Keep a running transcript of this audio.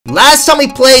Last time we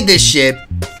played this shit,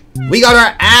 we got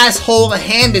our asshole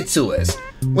handed to us.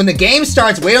 When the game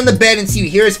starts, wait on the bed until you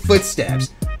hear his footsteps.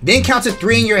 Then count to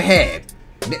 3 in your head.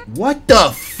 What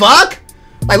the fuck?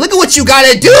 Like, look at what you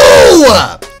gotta do!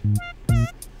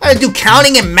 Gotta do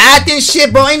counting and math and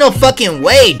shit, bro. Ain't no fucking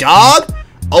way, dog.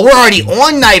 Oh, we're already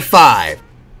on night 5.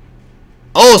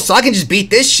 Oh, so I can just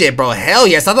beat this shit, bro. Hell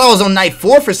yes. I thought I was on night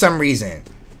 4 for some reason.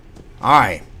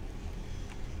 Alright.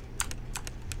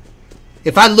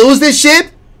 If I lose this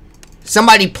shit,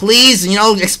 somebody please, you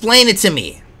know, explain it to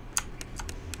me.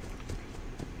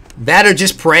 That or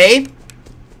just pray?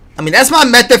 I mean, that's my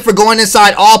method for going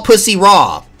inside all pussy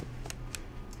raw.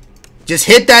 Just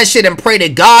hit that shit and pray to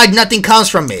God nothing comes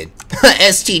from it.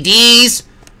 STDs,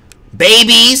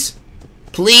 babies,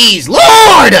 please,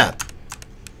 Lord!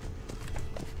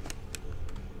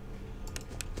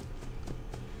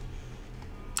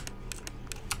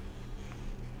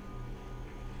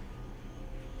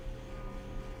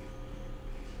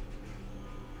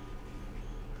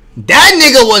 That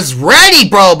nigga was ready,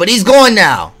 bro, but he's going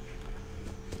now.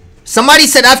 Somebody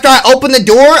said after I open the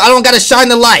door, I don't gotta shine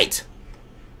the light.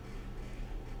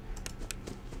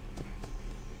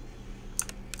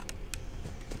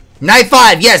 Night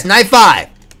 5, yes, night 5.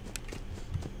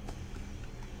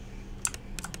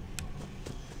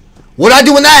 What do I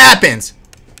do when that happens?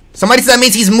 Somebody said that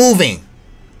means he's moving.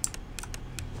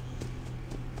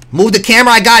 Move the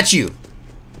camera, I got you.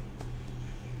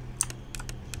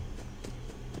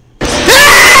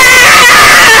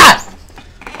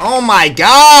 Oh my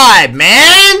god,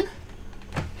 man!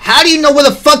 How do you know where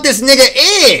the fuck this nigga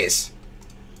is?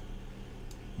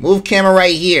 Move camera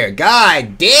right here.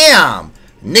 God damn!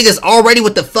 Niggas already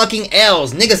with the fucking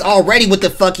L's. Niggas already with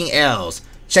the fucking L's.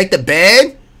 Check the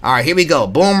bed. Alright, here we go.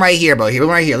 Boom right here, bro. Here,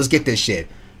 right here. Let's get this shit.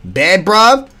 Bed,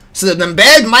 bruh. So the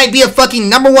bed might be a fucking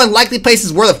 #1 likely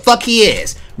places where the fuck he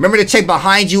is. Remember to check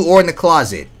behind you or in the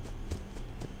closet.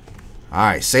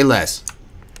 Alright, say less.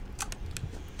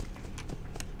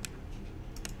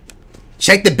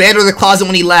 Check the bed or the closet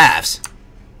when he laughs.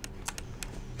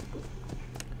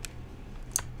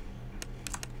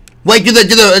 Wait, do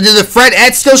the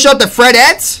Fredettes still show up? The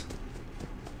Fredettes?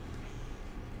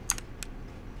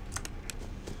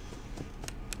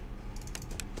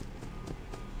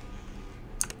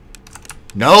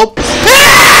 Nope.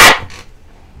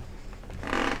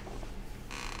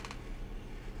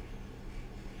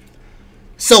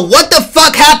 So what the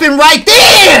fuck happened right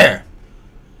there?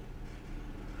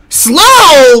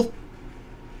 Slow?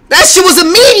 That shit was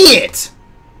immediate.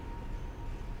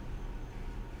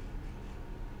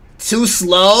 Too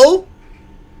slow?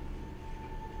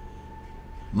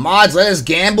 Mods, let us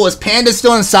gamble. Is Panda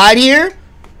still inside here?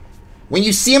 When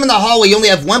you see him in the hallway, you only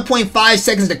have 1.5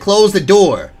 seconds to close the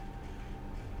door.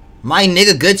 My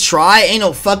nigga, good try. Ain't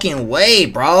no fucking way,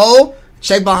 bro.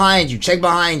 Check behind you. Check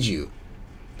behind you.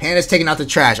 Panda's taking out the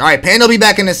trash. Alright, Panda will be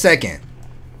back in a second.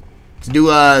 To do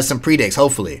some predicts,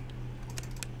 hopefully.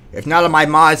 If not, I might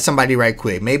mod somebody right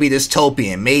quick. Maybe this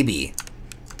Topian, maybe.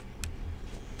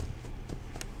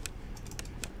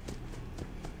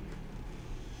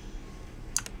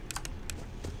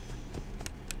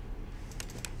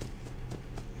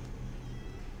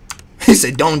 He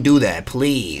said, don't do that,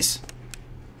 please.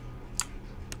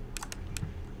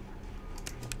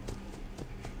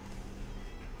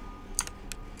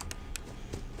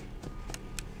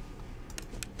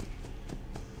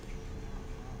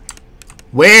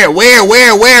 Where?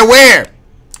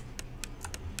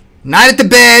 Not at the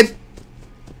bed.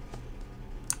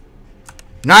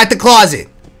 Not at the closet.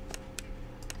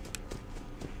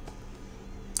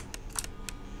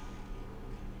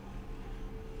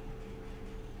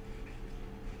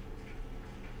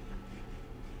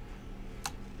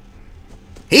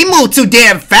 He moved too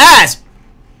damn fast.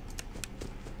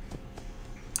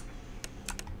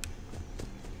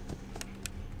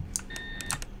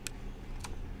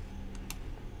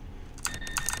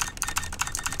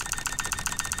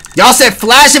 Y'all said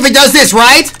flash if it does this,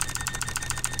 right?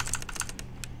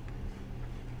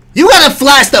 You gotta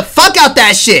flash the fuck out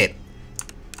that shit.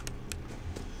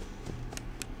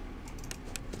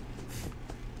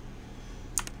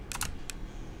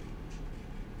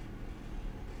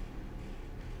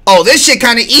 Oh, this shit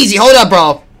kinda easy. Hold up,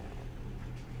 bro.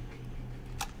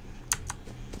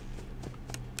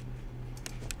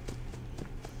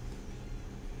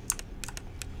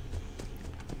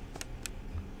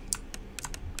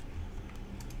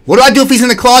 What do I do if he's in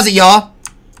the closet, y'all?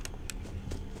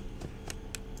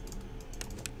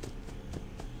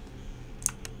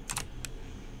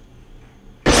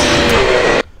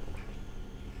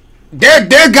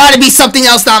 There gotta be something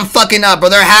else that I'm fucking up, bro.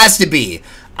 There has to be.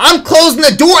 I'm closing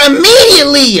the door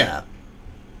immediately.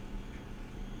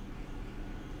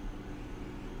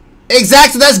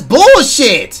 Exactly, that's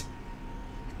bullshit.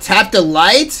 Tap the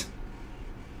light.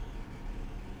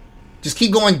 Just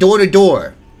keep going door to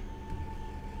door.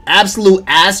 Absolute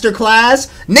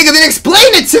masterclass. Nigga, then explain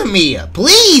it to me,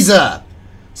 please.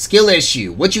 Skill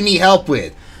issue. What you need help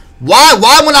with? Why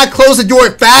when I close the door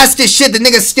fast as shit, the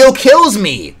nigga still kills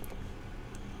me?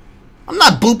 I'm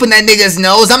not booping that nigga's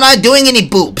nose. I'm not doing any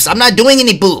boops. I'm not doing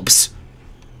any boops.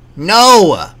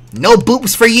 No. No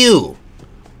boops for you.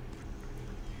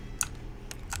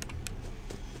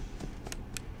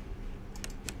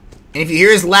 And if you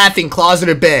hear us laughing, closet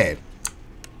or bed.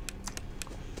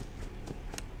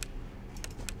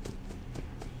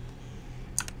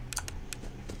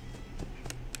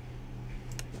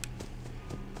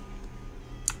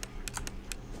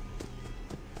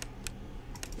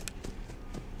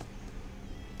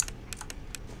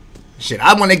 Shit,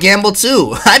 I want to gamble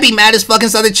too. I'd be mad as fucking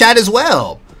Southern chat as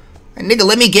well. And nigga,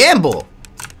 let me gamble.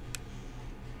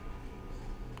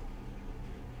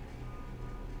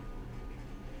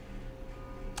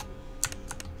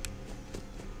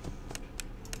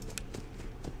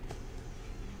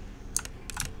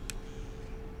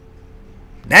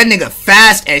 That nigga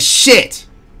fast as shit.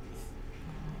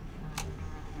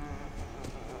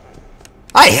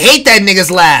 I hate that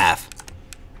nigga's laugh.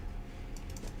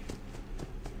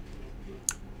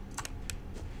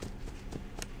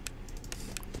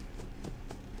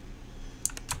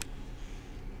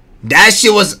 That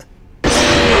shit was...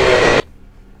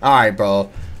 Alright, bro.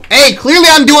 Hey, clearly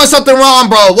I'm doing something wrong,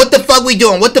 bro. What the fuck we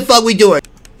doing? What the fuck we doing?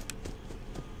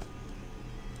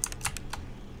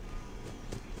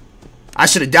 I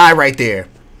should have died right there.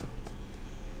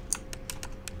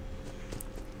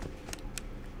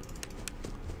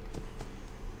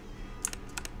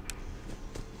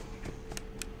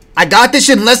 I got this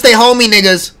shit unless they hold me,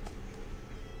 niggas.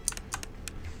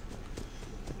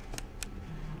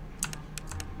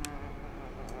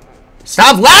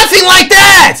 Stop laughing like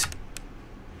that!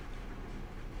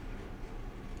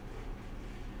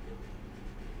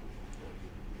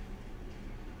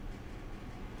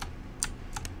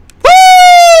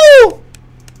 Woo!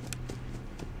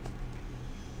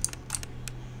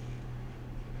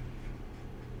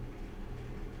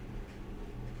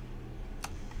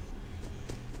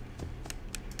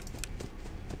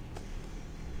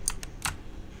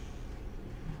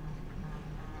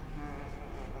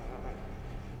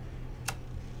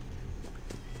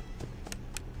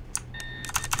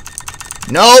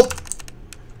 Nope.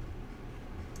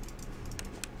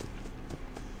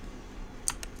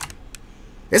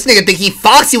 This nigga think he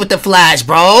foxy with the flash,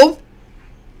 bro.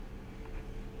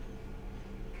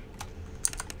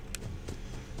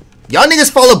 Y'all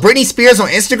niggas follow Britney Spears on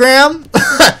Instagram?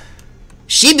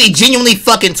 She be genuinely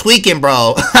fucking tweaking,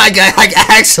 bro. Like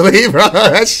actually, bro.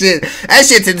 That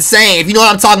shit's insane. If you know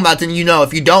what I'm talking about, then you know.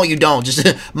 If you don't, you don't. Just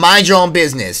mind your own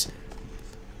business.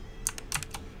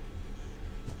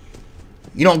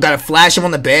 You don't gotta flash him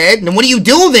on the bed? Then what do you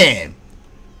do then?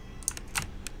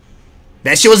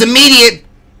 That shit was immediate.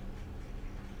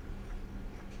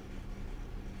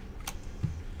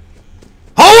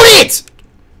 Hold it!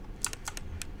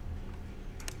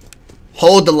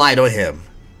 Hold the light on him.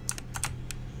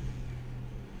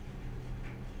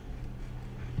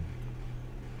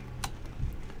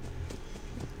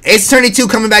 Ace Attorney 2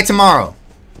 coming back tomorrow.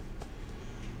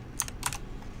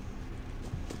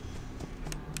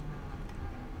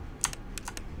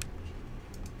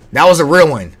 That was a real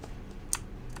one.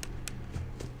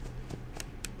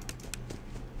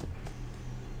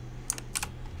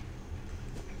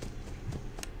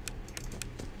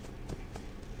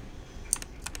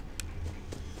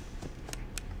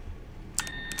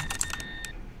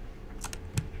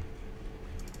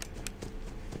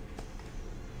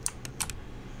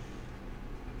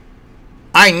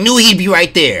 I knew he'd be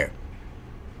right there.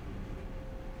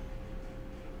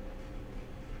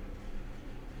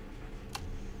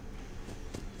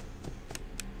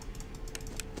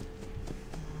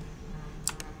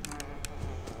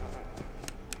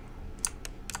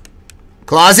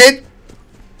 Closet.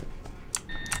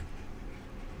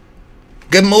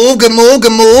 Good move, good move,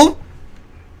 good move.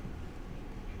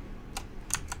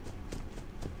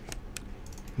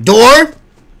 Door.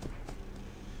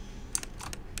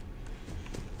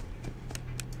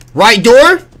 Right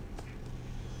door.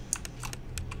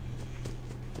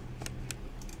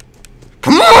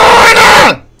 Come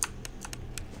on!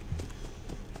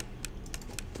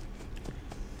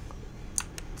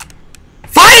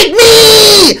 Fight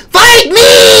me! Fight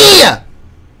me!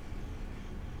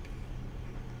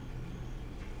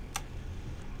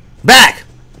 Back.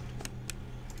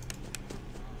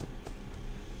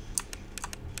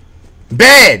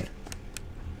 Bed.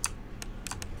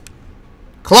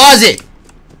 Closet.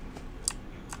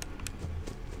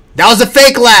 That was a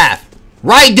fake laugh.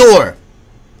 Right door.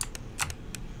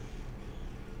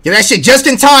 Get that shit just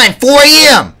in time. 4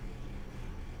 a.m.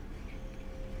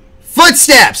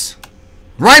 Footsteps.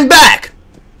 Run back.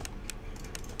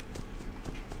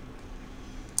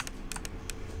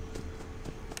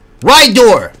 Right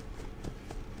door.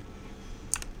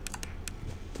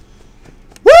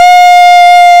 Woo!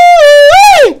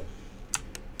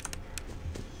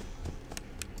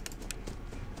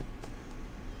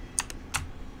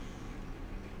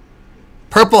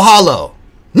 Purple Hollow.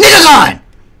 Nigga gone!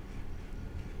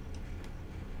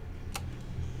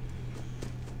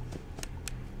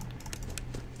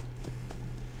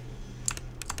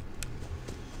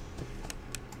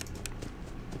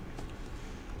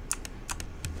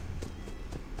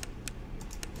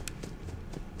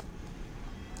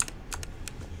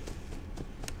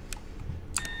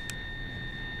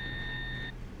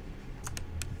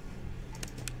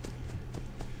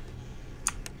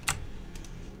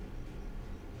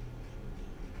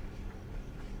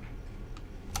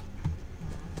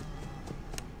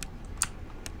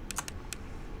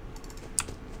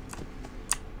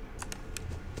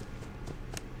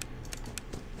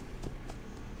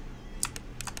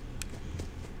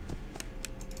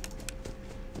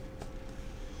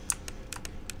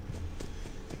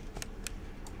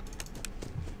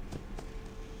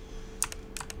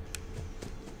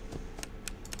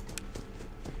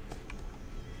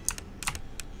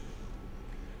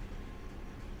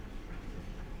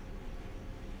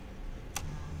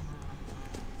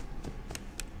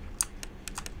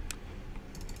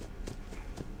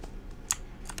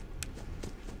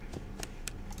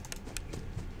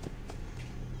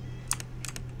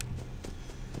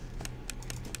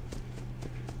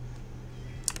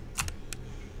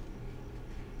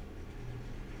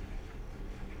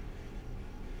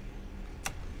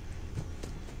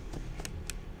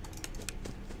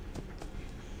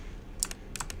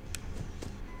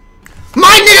 My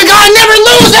nigga God never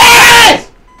loses!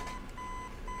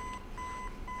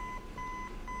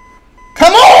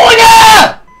 Come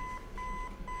on!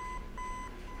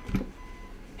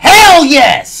 Hell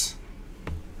yes!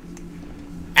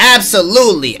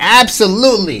 Absolutely,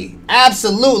 absolutely,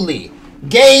 absolutely.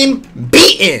 Game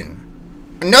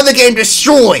beaten. Another game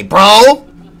destroyed, bro.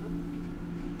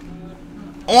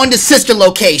 On the sister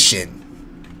location.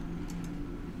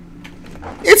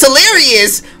 It's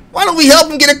hilarious. Why don't we help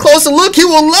him get a closer look? He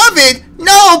will love it.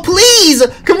 No, please.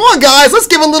 Come on, guys. Let's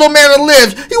give a little man a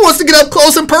lift. He wants to get up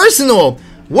close and personal.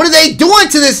 What are they doing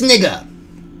to this nigga?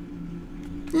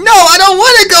 No, I don't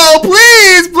want to go.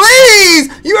 Please,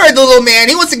 please. You heard the little man.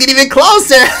 He wants to get even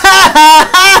closer.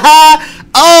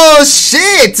 Oh,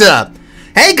 shit.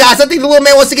 Hey, guys. I think the little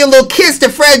man wants to give a little kiss to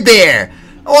Fred Bear.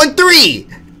 On 3,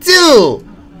 2,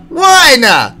 1.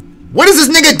 What is this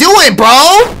nigga doing,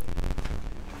 bro?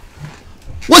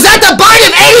 Was that the bite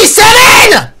of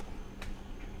 87?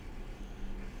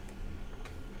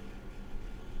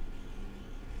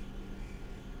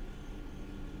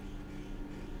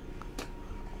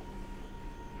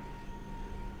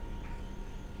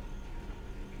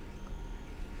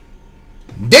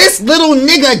 This little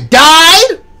nigga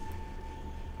died?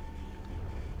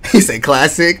 He said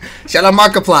classic. Shout out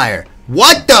Markiplier.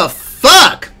 What the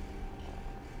fuck?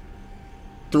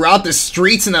 Throughout the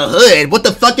streets in the hood. What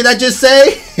the fuck did I just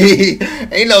say?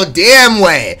 Ain't no damn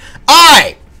way.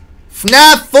 Alright.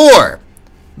 FNAF 4.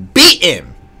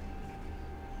 Beaten.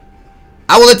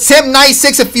 I will attempt night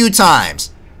 6 a few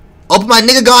times. Open my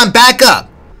nigga gone back up.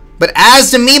 But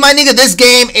as to me, my nigga, this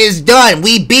game is done.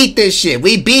 We beat this shit.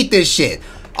 We beat this shit.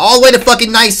 All the way to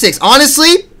fucking night 6.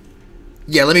 Honestly,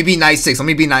 yeah, let me be night 6. Let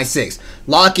me be night 6.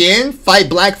 Lock in, fight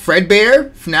Black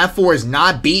Fredbear. FNAF 4 is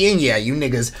not beaten. Yeah, you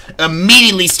niggas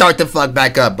immediately start to fuck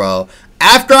back up, bro.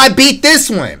 After I beat this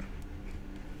one,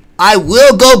 I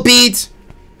will go beat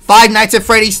Five Nights at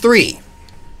Freddy's 3.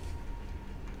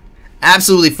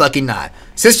 Absolutely fucking not.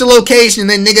 Sister location,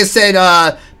 then nigga said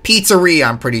pizzeria,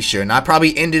 I'm pretty sure. And I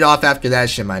probably ended off after that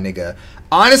shit, my nigga.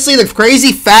 Honestly, the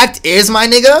crazy fact is, my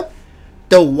nigga,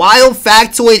 the wild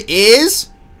factoid is,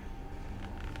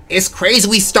 it's crazy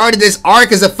we started this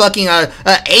arc as a fucking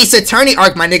Ace Attorney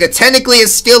arc, my nigga. Technically, it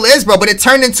still is, bro, but it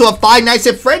turned into a Five Nights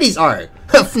at Freddy's arc.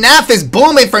 FNAF is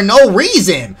booming for no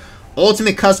reason.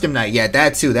 Ultimate Custom Night, yeah,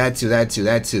 that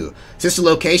too. Sister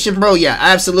location, bro, yeah,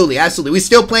 absolutely. We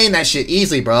still playing that shit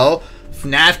easily, bro.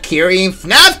 FNAF carrying,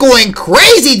 FNAF going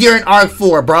crazy during arc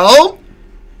 4, bro.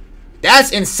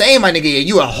 That's insane, my nigga. Yeah,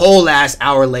 you a whole ass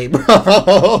hour late, bro.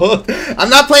 I'm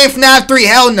not playing FNAF 3,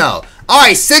 hell no.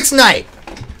 Alright, 6th night.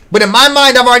 But in my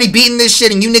mind, I've already beaten this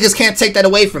shit, and you niggas can't take that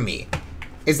away from me.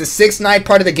 Is the 6 night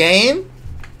part of the game?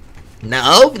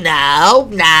 No.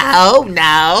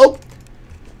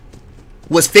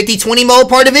 Was 50-20 mode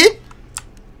part of it?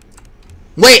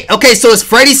 Wait, okay, so is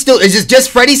Freddy still... Is it just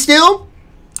Freddy still?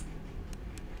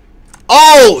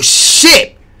 Oh,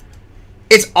 shit!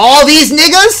 It's all these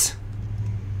niggas?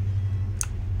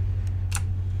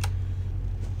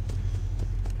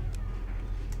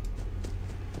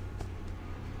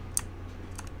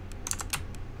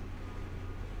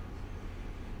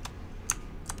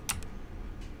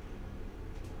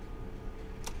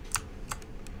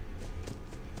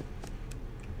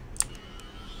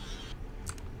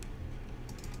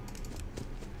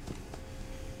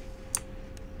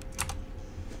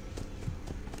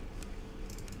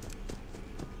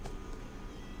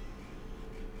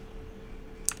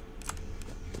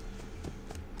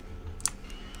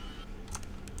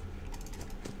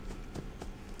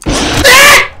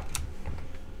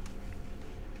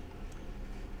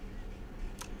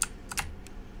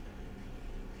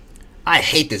 I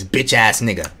hate this bitch ass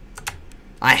nigga.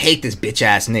 I hate this bitch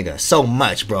ass nigga so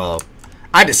much, bro.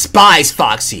 I despise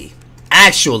Foxy.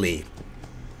 Actually.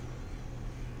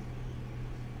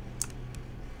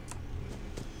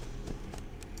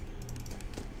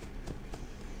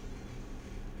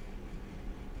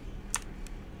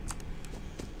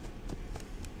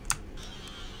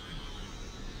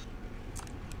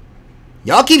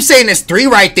 Y'all keep saying there's 3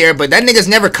 right there, but that nigga's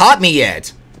never caught me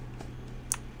yet.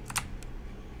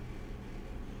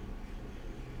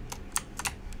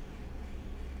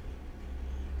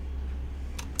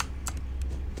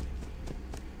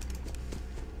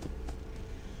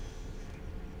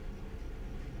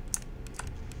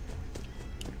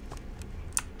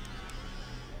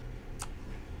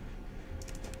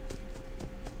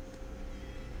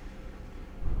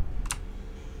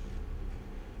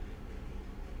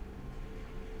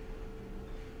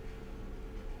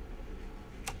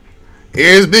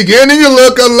 It's beginning to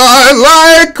look a lot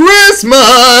like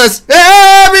Christmas.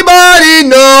 Everybody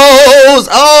knows.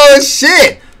 Oh,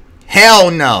 shit. Hell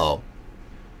no.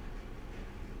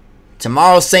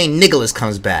 Tomorrow St. Nicholas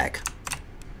comes back.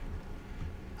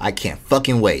 I can't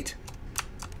fucking wait.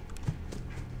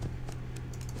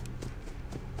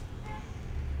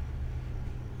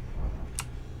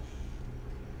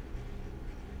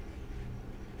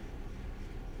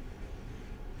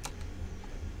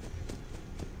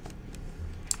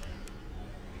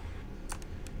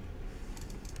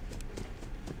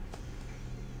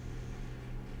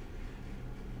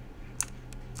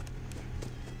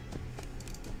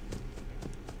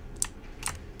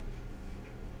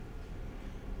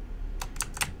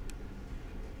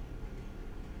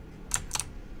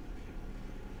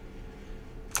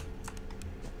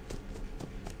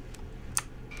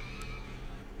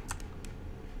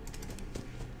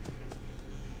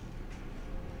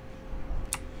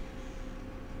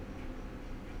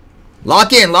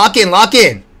 Lock in, lock in, lock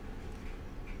in.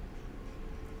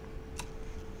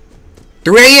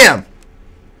 3 a.m.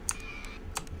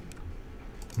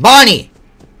 Bonnie.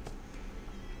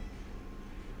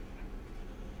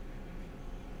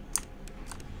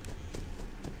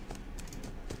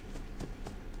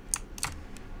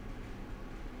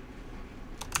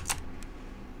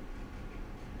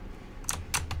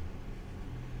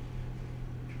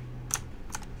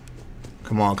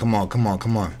 Come on, come on, come on,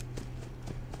 come on.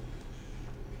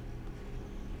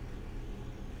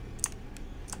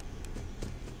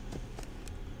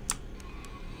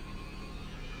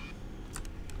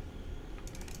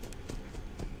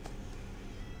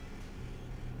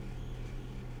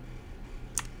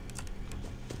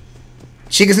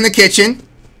 Chica's in the kitchen.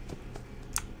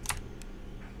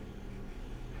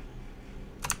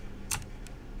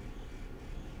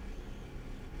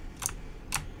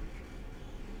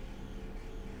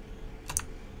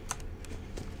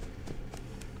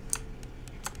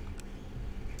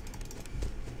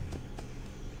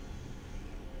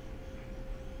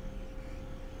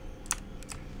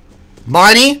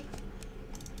 Bonnie.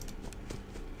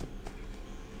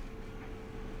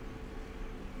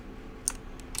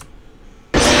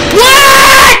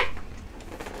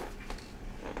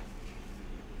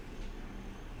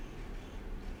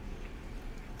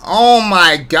 Oh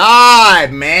my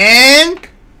god, man.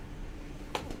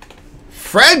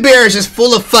 Fredbear is just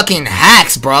full of fucking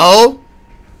hacks, bro.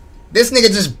 This nigga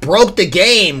just broke the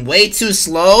game way too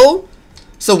slow.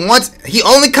 So once he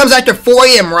only comes after 4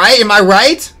 a.m., right? Am I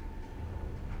right?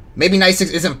 Maybe Night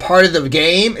 6 isn't part of the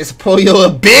game. It's Polio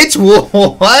a bitch?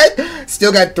 What?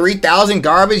 Still got 3,000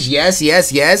 garbage? Yes,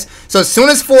 yes, yes. So as soon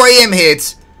as 4 a.m.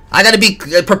 hits, I gotta be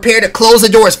prepared to close the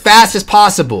door as fast as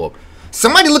possible.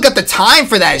 Somebody look up the time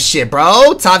for that shit,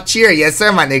 bro. Top cheer. Yes,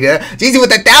 sir, my nigga. Jeezy with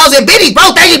 1,000 biddies,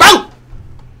 bro. Thank you, bro.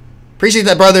 Appreciate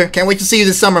that, brother. Can't wait to see you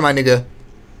this summer, my nigga.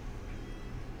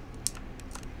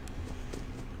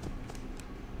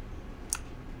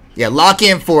 Yeah, lock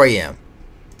in 4 a.m.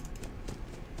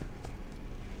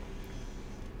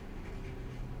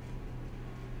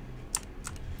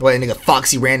 What, nigga,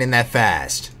 Foxy ran in that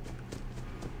fast.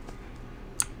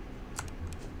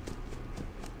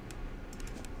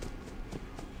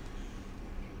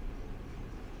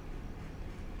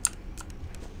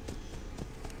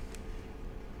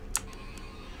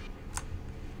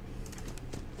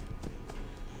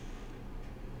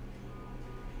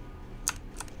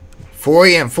 Four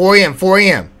a.m.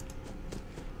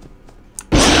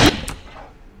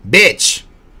 Bitch.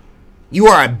 You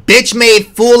are a bitch-made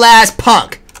fool-ass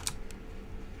punk.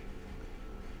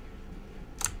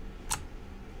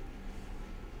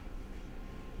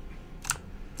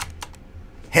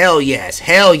 Hell yes.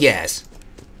 Hell yes.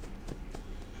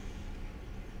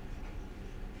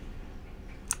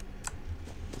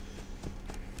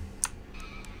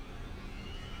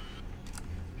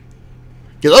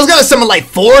 Yo, those guys summon like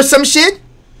 4 or some shit?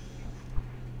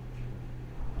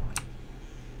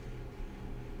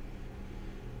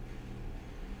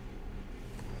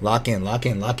 Lock in.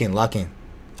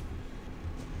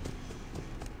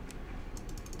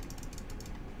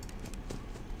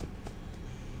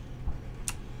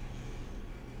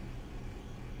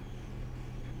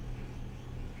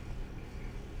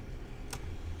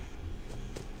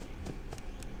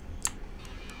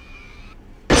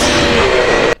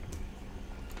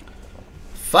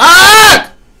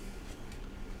 Fuck!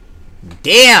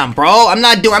 Damn, bro. I'm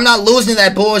not losing to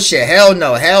that bullshit. Hell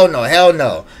no.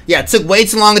 Yeah, it took way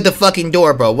too long at the fucking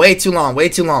door, bro. Way too long.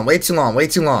 Alright,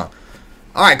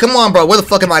 come on, bro. Where the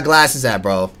fuck are my glasses at,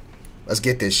 bro? Let's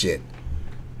get this shit.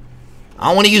 I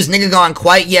don't want to use nigga gone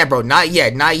quite yet, bro. Not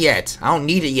yet. I don't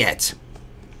need it yet.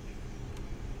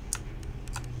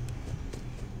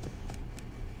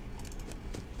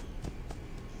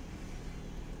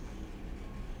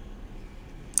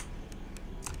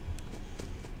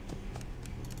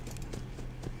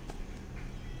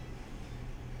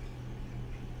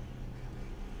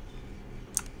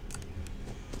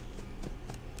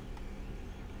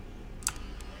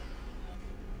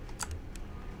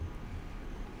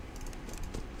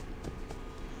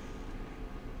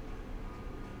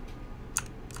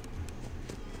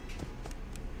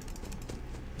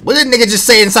 What did nigga just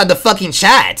say inside the fucking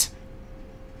chat?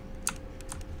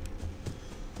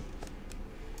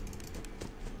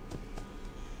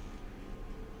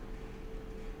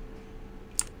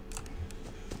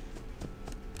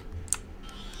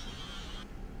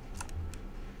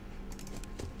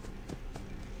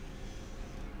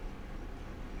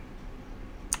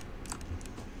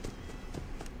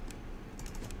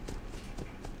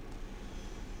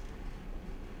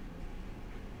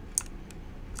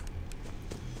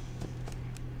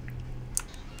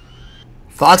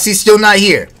 Foxy's still not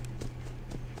here.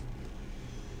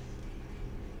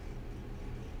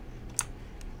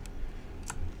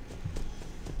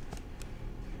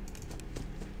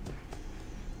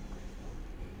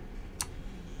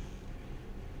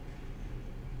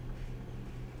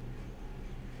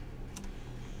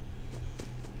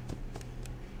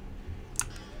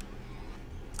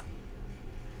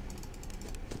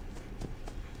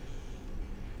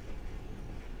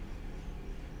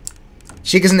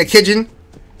 Chica's in the kitchen.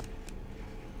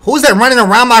 Who's that running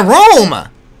around my room?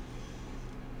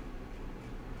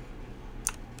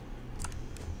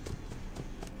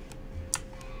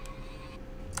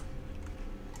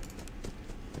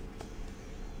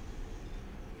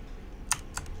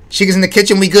 Chica's in the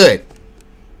kitchen, we good.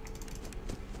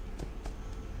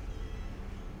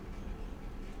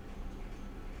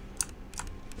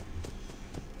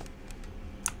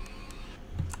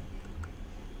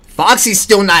 Foxy's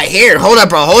still not here. Hold up,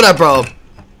 bro.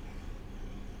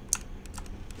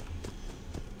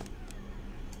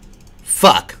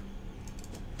 Fuck.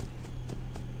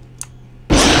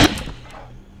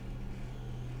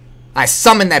 I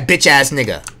summoned that bitch ass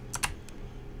nigga.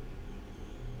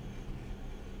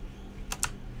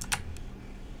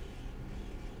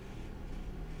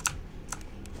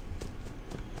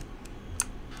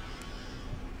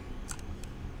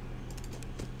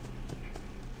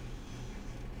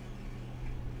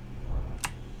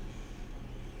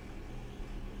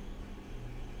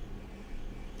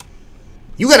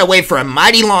 You gotta wait for a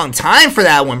mighty long time for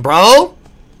that one, bro.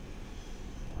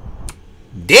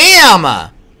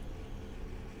 Damn!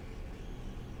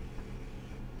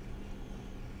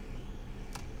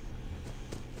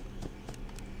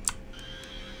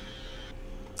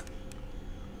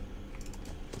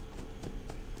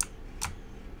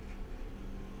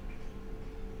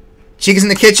 Chica's in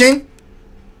the kitchen.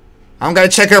 I'm gonna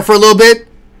check her for a little bit.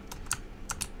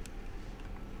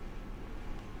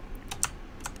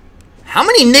 How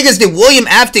many niggas did William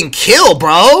Afton kill,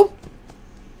 bro?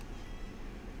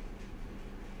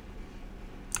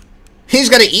 He's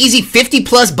got an easy 50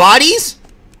 plus bodies?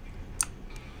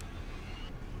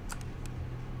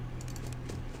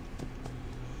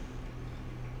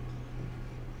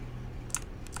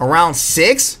 Around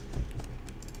 6?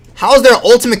 How is there an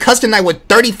ultimate custom night with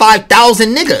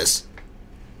 35,000 niggas?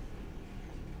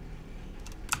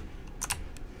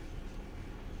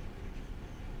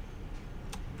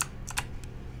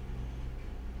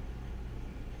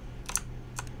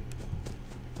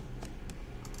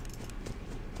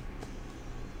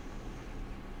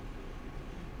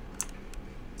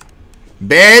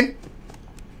 Bed.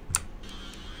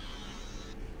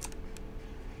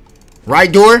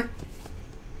 Right door.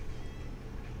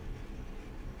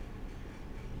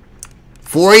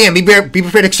 4 a.m. Be prepared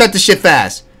to shut this shit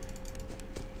fast.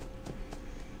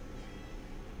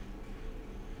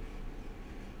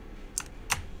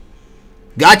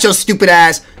 Got your stupid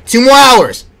ass. 2 more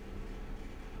hours.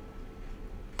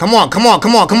 Come on, come on,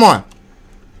 come on, come on.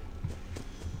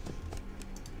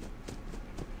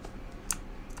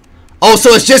 Oh, so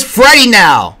it's just Freddy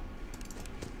now.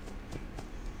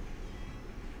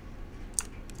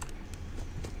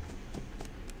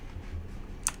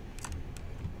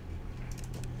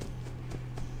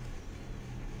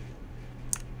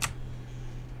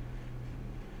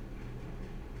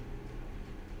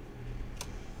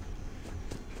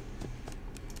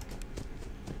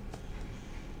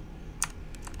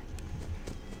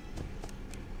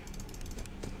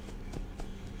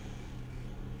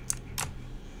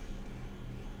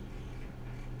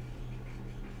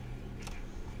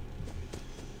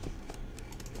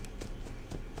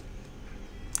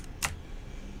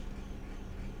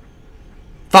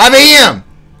 $5 a.m.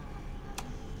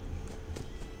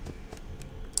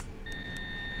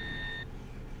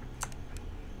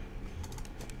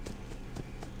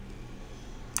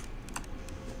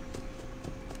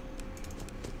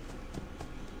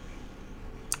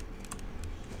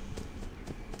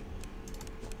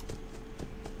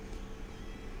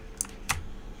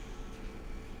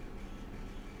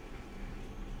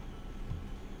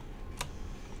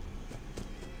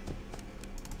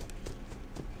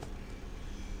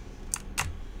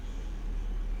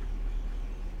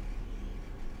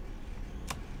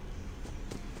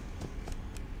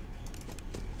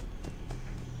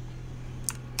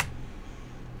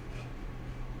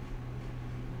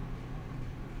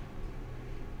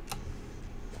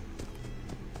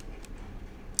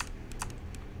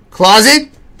 Closet.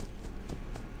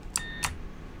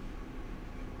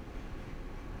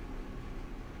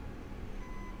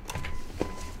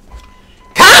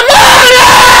 Come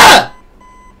on!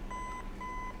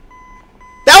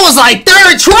 That was like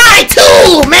 3rd try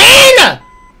too, man!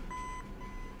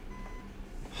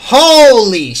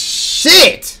 Holy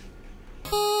shit!